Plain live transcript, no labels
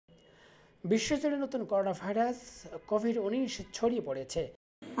বিশ্বজুড়ে নতুন corona virus COVID-19 ছড়িয়ে পড়েছে।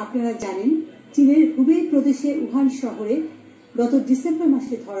 আপনারা জানেন, চীনের হুবেই প্রদেশে উহান শহরে গত ডিসেম্বর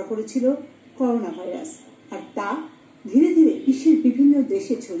মাসে ধরা পড়েছিল করোনা ভাইরাস, আর তা ধীরে ধীরে বিশ্বের বিভিন্ন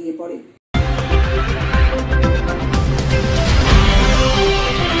দেশে ছড়িয়ে পড়ে।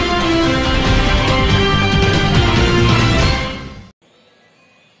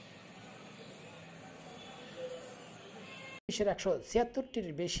 বিশ্বের 176টির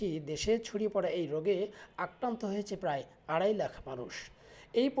বেশি দেশে ছড়িয়ে পড়া এই রোগে আক্রান্ত হয়েছে প্রায় 2.5 লাখ মানুষ।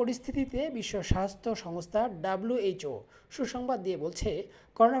 এই পরিস্থিতিতে বিশ্ব স্বাস্থ্য সংস্থা WHO সুসংবাদ দিয়ে বলছে,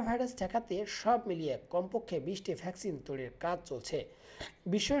 করোনা ভাইরাস ঠেকাতে সব মিলিয়ে কমপক্ষে 20টি ভ্যাকসিন তৈরির কাজ চলছে।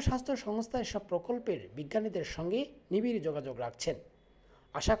 বিশ্ব স্বাস্থ্য সংস্থা এসব প্রকল্পের বিজ্ঞানীদের সঙ্গে নিবিড় যোগাযোগ রাখছেন।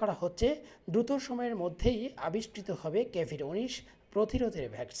 আশা করা হচ্ছে দ্রুত সময়ের মধ্যেই আবিষ্কৃত হবে কোভিড-19 প্রতিরোধের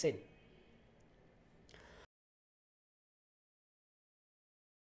ভ্যাকসিন।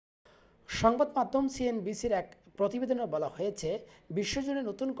 সংবাদ মাধ্যম CNBCর এক প্রতিবেদনে বলা হয়েছে, বিশ্বজুড়ে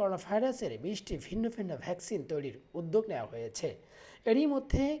নতুন করোনা ভাইরাসের 20টি ভিন্ন ভিন্ন ভ্যাকসিন তৈরির উদ্যোগ নেওয়া হয়েছে। এরই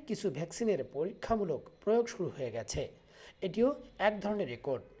মধ্যে কিছু ভ্যাকসিনের পরীক্ষামূলক প্রয়োগ শুরু হয়ে গেছে। এটিও এক ধরনের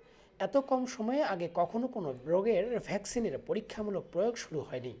রেকর্ড। এত কম সময়ে আগে কখনো কোনো রোগের ভ্যাকসিনের পরীক্ষামূলক প্রয়োগ শুরু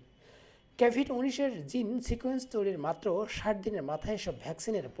হয়নি। কোভিড-19 জিন সিকোয়েন্স তৈরির মাত্র 60 দিনের মাথায় এসব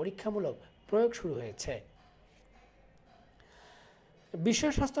ভ্যাকসিনের পরীক্ষামূলক প্রয়োগ শুরু হয়েছে। বিশ্ব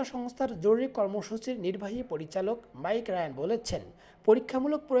স্বাস্থ্য সংস্থার জরুরি কর্মসূচির নির্বাহী পরিচালক মাইক রায়ান বলেছেন,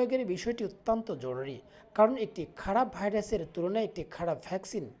 পরীক্ষামূলক প্রয়োগের বিষয়টি অত্যন্ত জরুরি, কারণ একটি খারাপ ভাইরাসের তুলনায় একটি খারাপ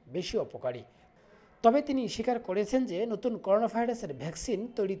ভ্যাকসিন বেশি উপকারী। তবে তিনি স্বীকার করেছেন যে নতুন করোনা ভাইরাসের ভ্যাকসিন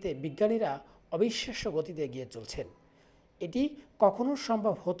তৈরিতে বিজ্ঞানীরা অবিশ্বাস্য গতিতে এগিয়ে চলছেন। এটি কখনো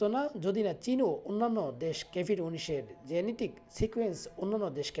সম্ভব হতো না যদি না চীন ও অন্যান্য দেশ কোভিড-19 জেনেটিক সিকোয়েন্স অন্যান্য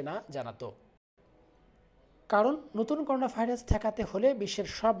দেশকে না জানাতো। কারণ নতুন করোনা ভাইরাস ঠেকাতে হলে বিশ্বের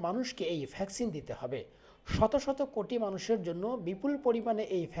সব মানুষকে এই ভ্যাকসিন দিতে হবে। শত শত কোটি মানুষের জন্য বিপুল পরিমাণে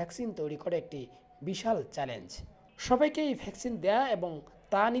এই ভ্যাকসিন তৈরি করা একটি বিশাল চ্যালেঞ্জ। সবাইকে এই ভ্যাকসিন দেয়া এবং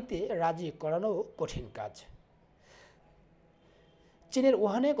তা নিতে রাজি করানো কঠিন কাজ। চীনের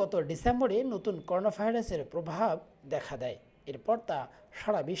উহানে গত ডিসেম্বরে নতুন করোনা ভাইরাসের প্রভাব দেখা দেয়। এরপর তা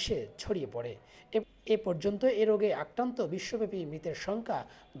সারা বিশ্বে ছড়িয়ে পড়ে। এ পর্যন্ত এ রোগে আক্রান্ত বিশ্বব্যাপী মৃতের সংখ্যা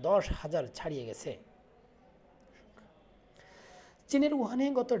 10,000 ছাড়িয়ে গেছে। চীনের উহানে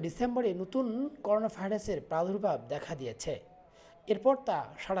গত ডিসেম্বরে নতুন করোনা ভাইরাসের প্রাদুর্ভাব দেখা দিয়েছে। এরপর তা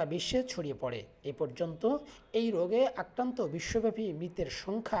সারা বিশ্বে ছড়িয়ে পড়ে। এ পর্যন্ত এই রোগে আক্রান্ত বিশ্বব্যাপী মৃতের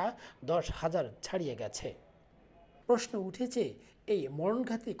সংখ্যা 10,000 ছাড়িয়ে গেছে। প্রশ্ন উঠেছে, এই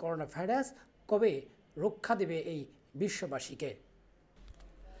মরণঘাতী করোনা ভাইরাস কবে রক্ষা দেবে এই বিশ্ববাসীকে?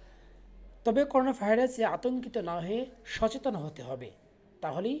 তবে করোনা ভাইরাসে আতঙ্কিত না হয়ে সচেতন হতে হবে,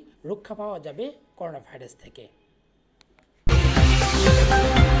 তাহলেই রক্ষা পাওয়া যাবে করোনা ভাইরাস থেকে।